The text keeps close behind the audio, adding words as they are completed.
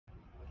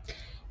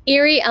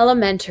Eerie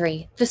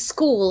Elementary, The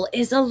School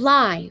is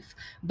Alive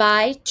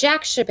by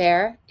Jack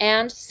Chabert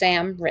and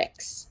Sam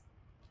Ricks.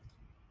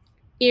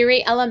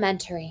 Eerie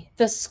Elementary,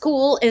 The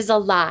School is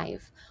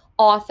Alive.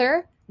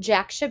 Author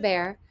Jack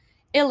Chabert,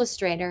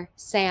 illustrator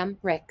Sam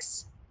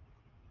Ricks.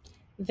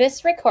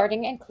 This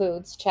recording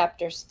includes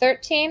chapters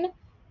 13,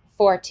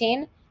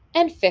 14,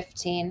 and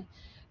 15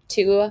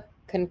 to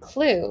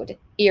conclude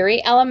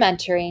Eerie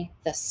Elementary,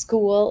 The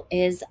School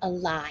is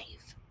Alive.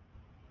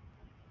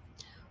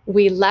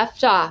 We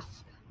left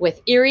off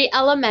with Eerie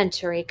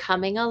Elementary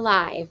coming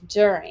alive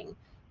during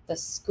the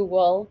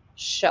school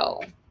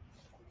show.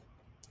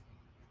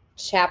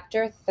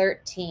 Chapter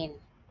 13,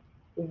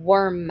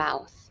 Worm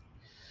Mouth.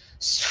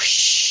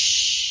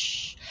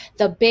 Swoosh!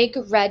 The big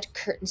red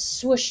curtain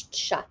swooshed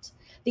shut.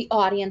 The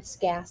audience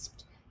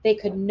gasped. They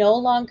could no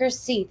longer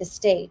see the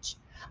stage.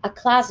 A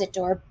closet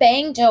door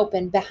banged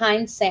open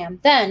behind Sam.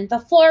 Then the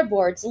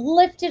floorboards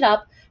lifted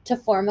up to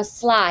form a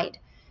slide.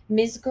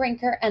 Ms.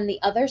 Grinker and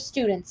the other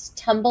students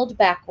tumbled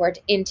backward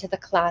into the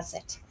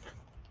closet.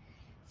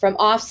 From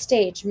off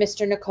stage,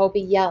 Mr.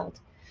 Nakobe yelled,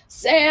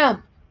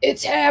 "Sam,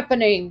 it's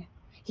happening!"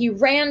 He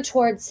ran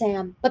toward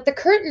Sam, but the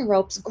curtain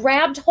ropes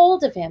grabbed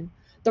hold of him.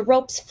 The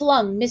ropes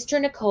flung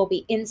Mr.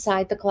 Nakobe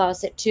inside the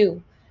closet,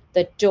 too.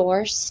 The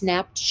door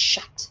snapped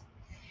shut.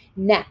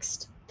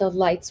 Next, the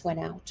lights went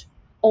out.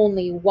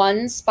 Only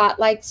one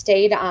spotlight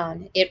stayed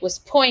on. It was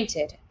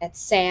pointed at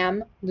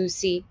Sam,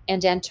 Lucy,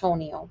 and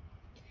Antonio.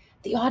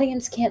 The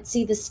audience can't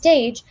see the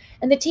stage,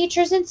 and the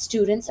teachers and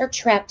students are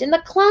trapped in the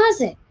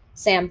closet,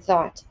 Sam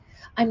thought.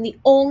 I'm the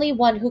only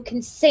one who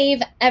can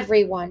save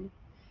everyone.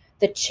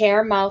 The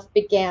chair mouth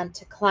began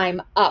to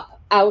climb up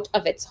out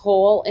of its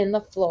hole in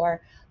the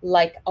floor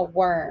like a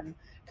worm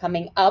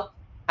coming up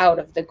out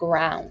of the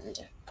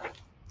ground.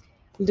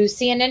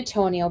 Lucy and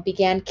Antonio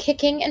began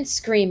kicking and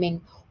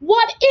screaming.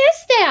 "What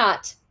is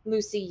that?"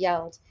 Lucy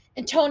yelled.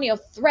 Antonio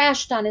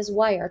thrashed on his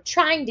wire,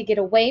 trying to get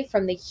away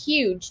from the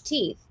huge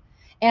teeth.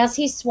 As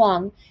he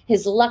swung,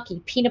 his lucky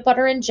peanut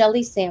butter and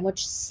jelly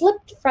sandwich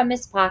slipped from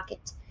his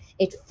pocket.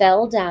 It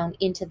fell down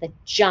into the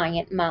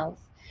giant mouth.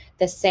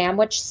 The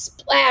sandwich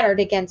splattered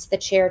against the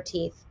chair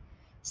teeth.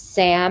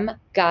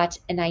 Sam got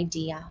an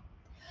idea.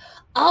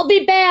 "I'll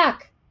be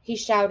back," he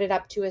shouted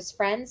up to his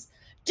friends.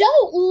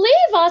 "Don't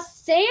leave us,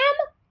 Sam,"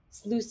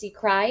 Lucy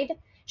cried.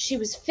 She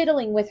was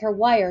fiddling with her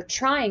wire,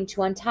 trying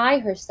to untie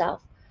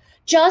herself.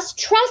 "Just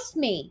trust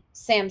me,"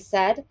 Sam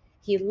said.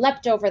 He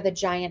leapt over the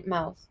giant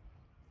mouth.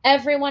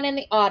 Everyone in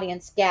the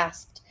audience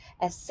gasped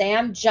as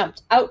Sam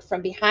jumped out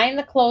from behind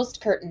the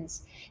closed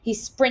curtains. He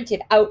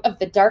sprinted out of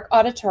the dark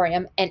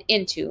auditorium and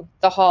into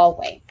the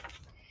hallway.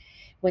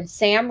 When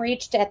Sam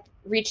reached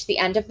the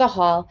end of the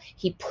hall,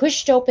 he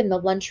pushed open the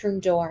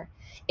lunchroom door.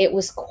 It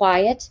was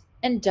quiet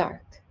and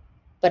dark,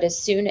 but as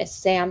soon as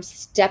Sam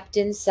stepped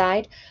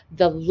inside,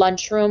 the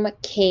lunchroom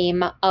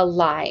came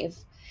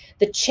alive.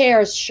 The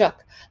chairs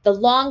shook. The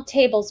long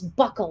tables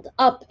buckled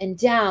up and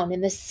down,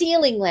 and the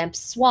ceiling lamps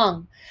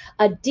swung.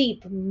 A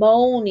deep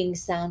moaning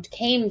sound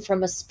came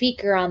from a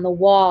speaker on the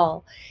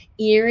wall.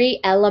 Eerie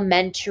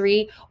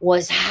Elementary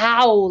was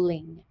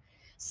howling.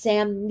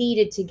 Sam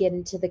needed to get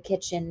into the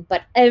kitchen,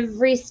 but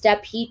every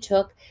step he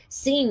took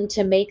seemed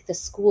to make the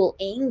school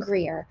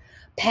angrier.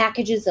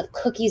 Packages of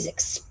cookies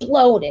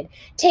exploded.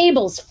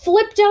 Tables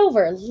flipped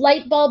over.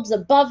 Light bulbs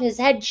above his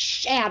head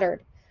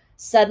shattered.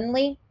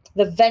 Suddenly,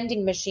 the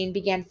vending machine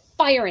began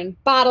firing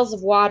bottles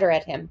of water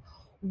at him.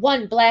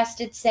 One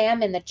blasted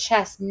Sam in the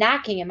chest,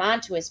 knocking him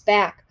onto his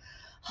back.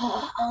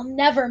 "Oh, I'll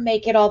never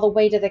make it all the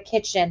way to the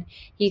kitchen,"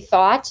 he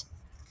thought.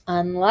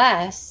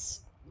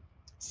 Unless...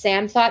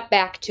 Sam thought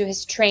back to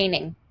his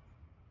training.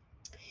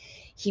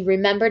 He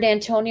remembered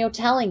Antonio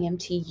telling him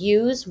to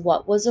use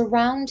what was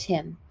around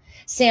him.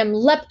 Sam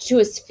leapt to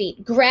his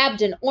feet,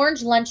 grabbed an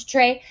orange lunch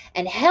tray,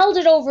 and held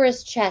it over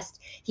his chest.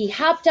 He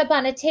hopped up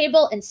on a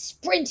table and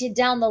sprinted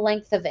down the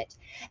length of it.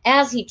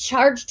 As he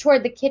charged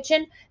toward the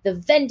kitchen, the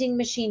vending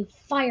machine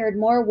fired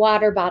more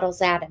water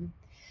bottles at him.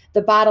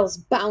 The bottles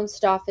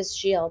bounced off his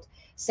shield.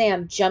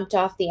 Sam jumped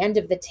off the end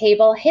of the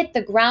table, hit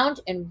the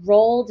ground, and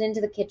rolled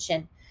into the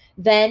kitchen.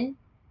 Then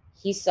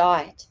he saw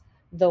it,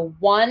 the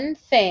one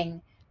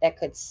thing that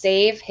could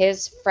save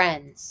his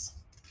friends.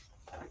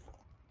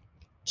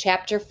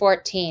 Chapter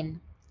 14,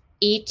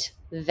 Eat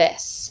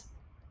This.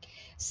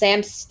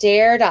 Sam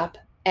stared up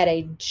at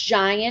a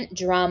giant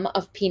drum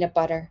of peanut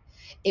butter.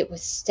 It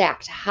was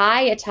stacked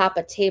high atop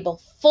a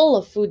table full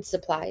of food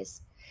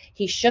supplies.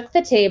 He shook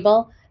the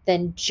table,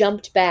 then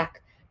jumped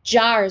back.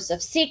 Jars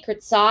of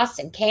secret sauce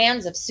and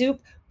cans of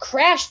soup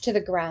crashed to the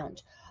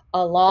ground,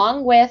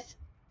 along with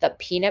the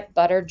peanut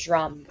butter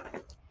drum.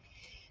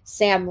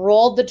 Sam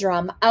rolled the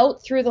drum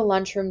out through the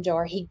lunchroom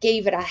door. He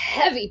gave it a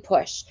heavy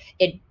push.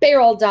 It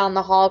barreled down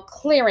the hall,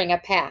 clearing a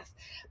path.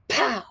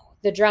 Pow!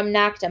 The drum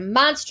knocked a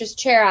monstrous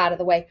chair out of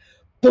the way.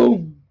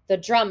 Boom! The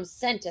drum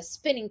sent a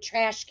spinning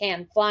trash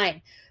can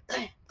flying.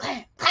 Clam,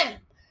 clam, clam!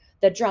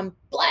 The drum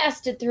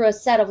blasted through a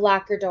set of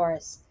locker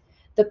doors.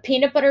 The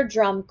peanut butter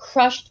drum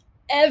crushed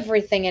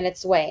everything in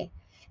its way.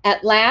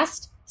 At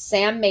last,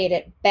 Sam made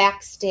it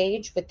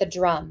backstage with the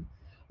drum.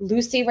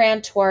 Lucy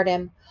ran toward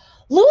him.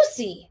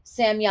 "Lucy,"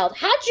 Sam yelled,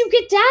 "how'd you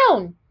get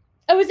down?"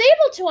 "I was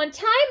able to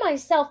untie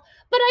myself,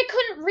 but I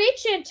couldn't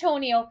reach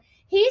Antonio.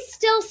 He's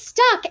still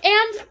stuck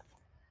and—"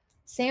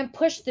 Sam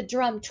pushed the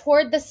drum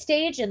toward the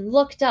stage and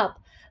looked up.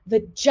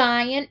 The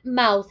giant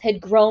mouth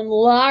had grown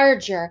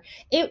larger.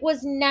 It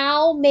was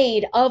now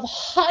made of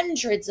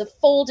hundreds of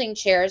folding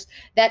chairs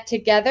that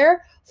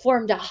together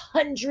formed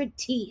 100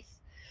 teeth.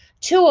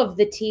 2 of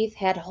the teeth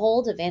had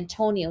hold of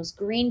Antonio's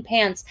green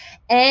pants.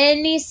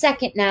 Any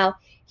second now,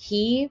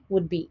 he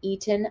would be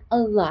eaten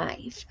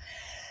alive.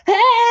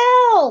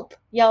 "Help!"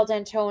 yelled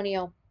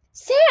Antonio.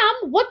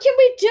 "Sam, what can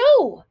we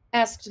do?"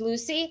 asked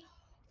Lucy.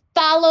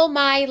 "Follow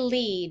my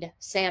lead,"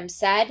 Sam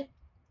said.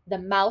 The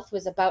mouth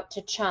was about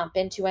to chomp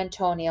into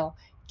Antonio.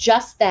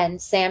 Just then,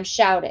 Sam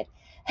shouted,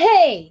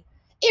 "Hey,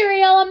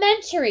 Eerie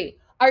Elementary,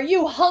 are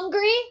you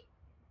hungry?"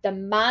 The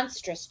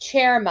monstrous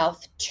chair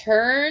mouth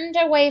turned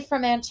away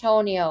from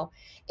Antonio.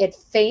 It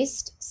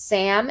faced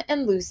Sam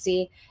and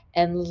Lucy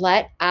and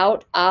let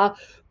out a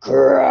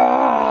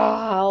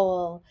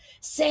growl.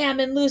 Sam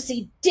and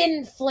Lucy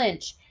didn't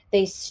flinch.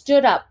 They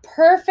stood up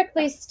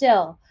perfectly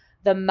still.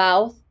 The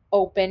mouth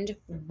opened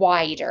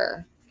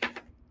wider.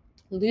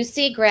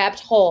 Lucy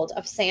grabbed hold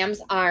of Sam's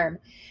arm.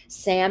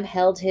 Sam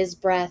held his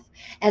breath.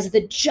 As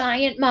the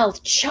giant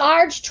mouth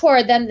charged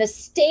toward them, the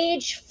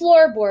stage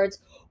floorboards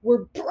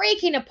were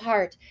breaking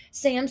apart.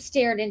 Sam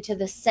stared into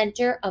the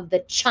center of the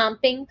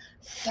chomping,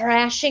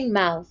 thrashing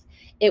mouth.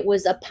 It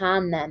was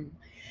upon them.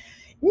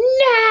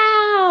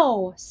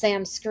 "Now!"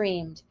 Sam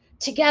screamed.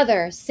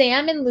 Together,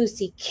 Sam and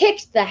Lucy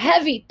kicked the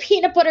heavy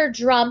peanut butter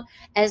drum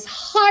as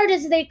hard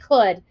as they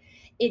could.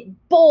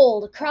 It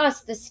bowled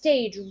across the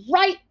stage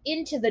right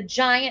into the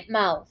giant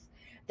mouth.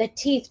 The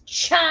teeth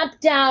chomped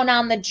down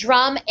on the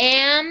drum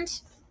and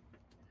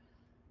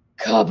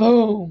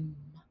kaboom!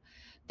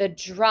 The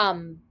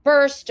drum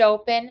burst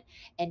open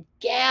and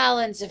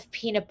gallons of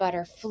peanut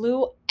butter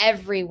flew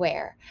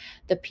everywhere.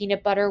 The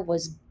peanut butter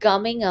was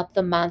gumming up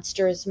the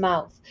monster's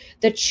mouth.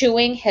 The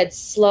chewing had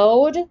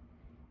slowed,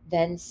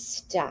 then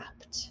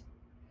stopped.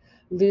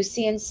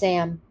 Lucy and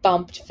Sam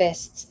bumped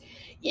fists.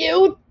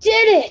 "You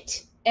did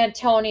it!"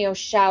 Antonio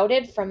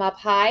shouted from up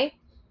high.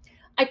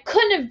 "I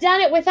couldn't have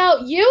done it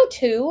without you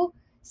two,"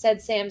 said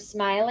Sam,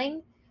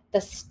 smiling. The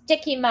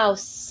sticky mouth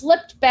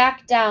slipped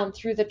back down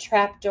through the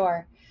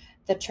trapdoor.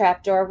 The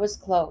trapdoor was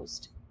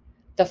closed.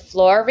 The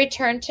floor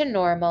returned to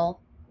normal.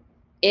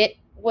 It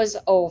was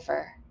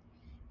over.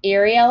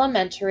 Eerie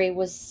Elementary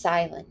was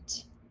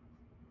silent.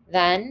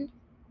 Then,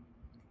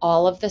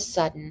 all of a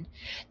sudden,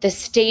 the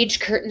stage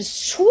curtain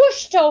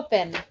swooshed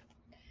open.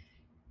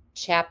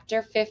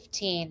 Chapter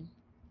 15.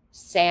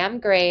 Sam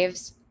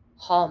Graves'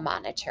 Hall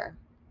Monitor.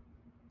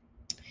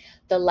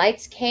 The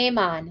lights came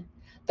on.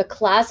 The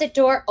closet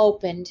door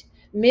opened.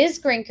 Ms.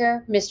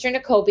 Grinker, Mr.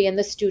 Nakobe, and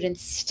the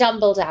students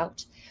stumbled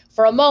out.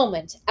 For a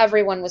moment,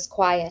 everyone was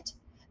quiet.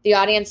 The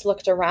audience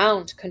looked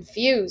around,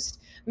 confused.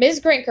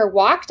 Ms. Grinker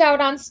walked out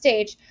on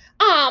stage.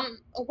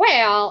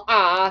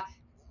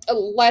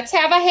 Let's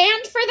have a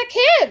hand for the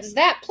kids.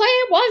 That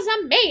play was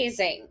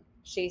amazing,"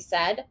 she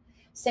said.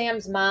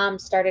 Sam's mom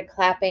started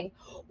clapping.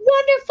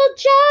 "Wonderful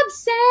job,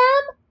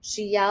 Sam,"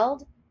 she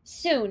yelled.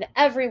 Soon,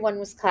 everyone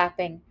was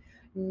clapping.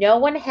 No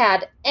one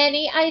had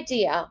any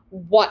idea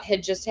what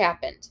had just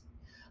happened.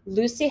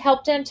 Lucy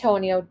helped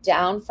Antonio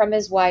down from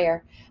his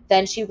wire.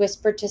 Then she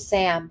whispered to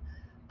Sam,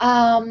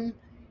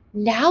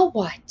 "Now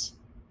what?"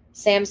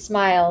 Sam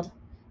smiled.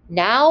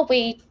 "Now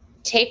we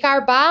take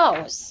our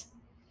bows."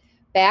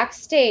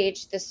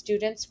 Backstage, the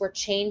students were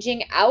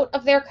changing out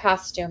of their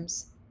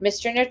costumes.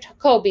 Mr.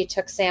 Nakobe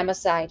took Sam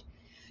aside.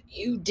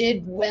 "You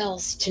did well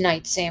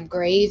tonight, Sam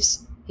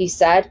Graves," he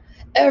said.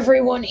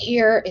 "Everyone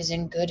here is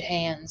in good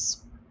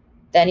hands."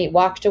 Then he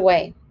walked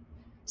away.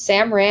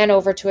 Sam ran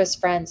over to his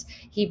friends.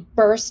 He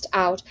burst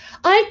out,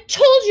 "I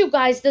told you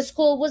guys the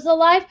school was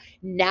alive.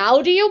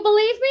 Now do you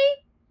believe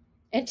me?"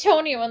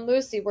 Antonio and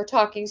Lucy were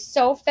talking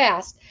so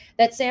fast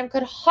that Sam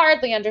could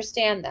hardly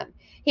understand them.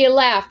 He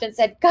laughed and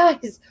said,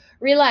 "Guys,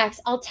 relax.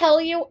 I'll tell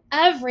you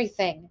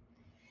everything."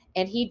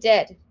 And he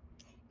did.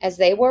 As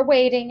they were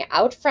waiting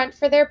out front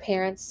for their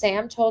parents,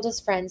 Sam told his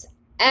friends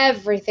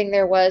everything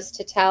there was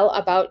to tell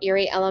about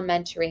Eerie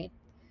Elementary.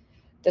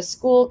 The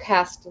school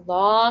cast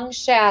long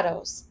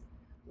shadows,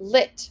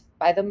 lit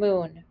by the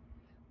moon,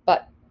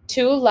 but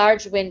 2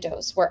 large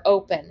windows were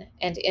open,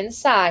 and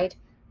inside,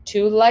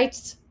 2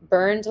 lights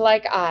burned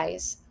like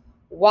eyes,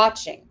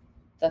 watching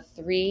the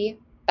 3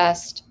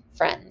 best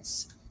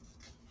friends.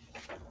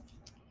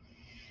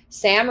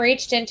 Sam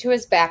reached into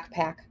his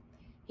backpack.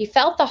 He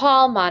felt the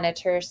hall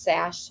monitor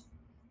sash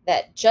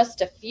that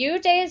just a few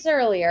days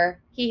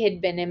earlier he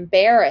had been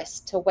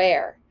embarrassed to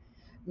wear.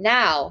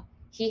 Now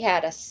he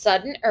had a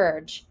sudden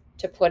urge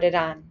to put it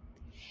on.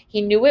 He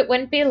knew it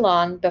wouldn't be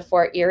long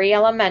before Eerie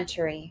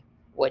Elementary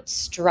would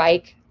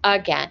strike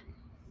again.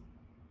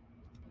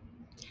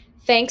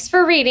 Thanks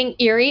for reading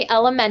Eerie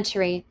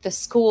Elementary. The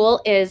School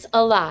is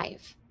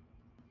Alive.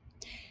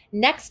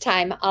 Next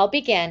time I'll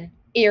begin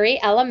Eerie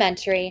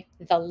Elementary,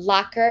 The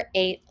Locker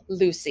Ate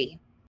Lucy.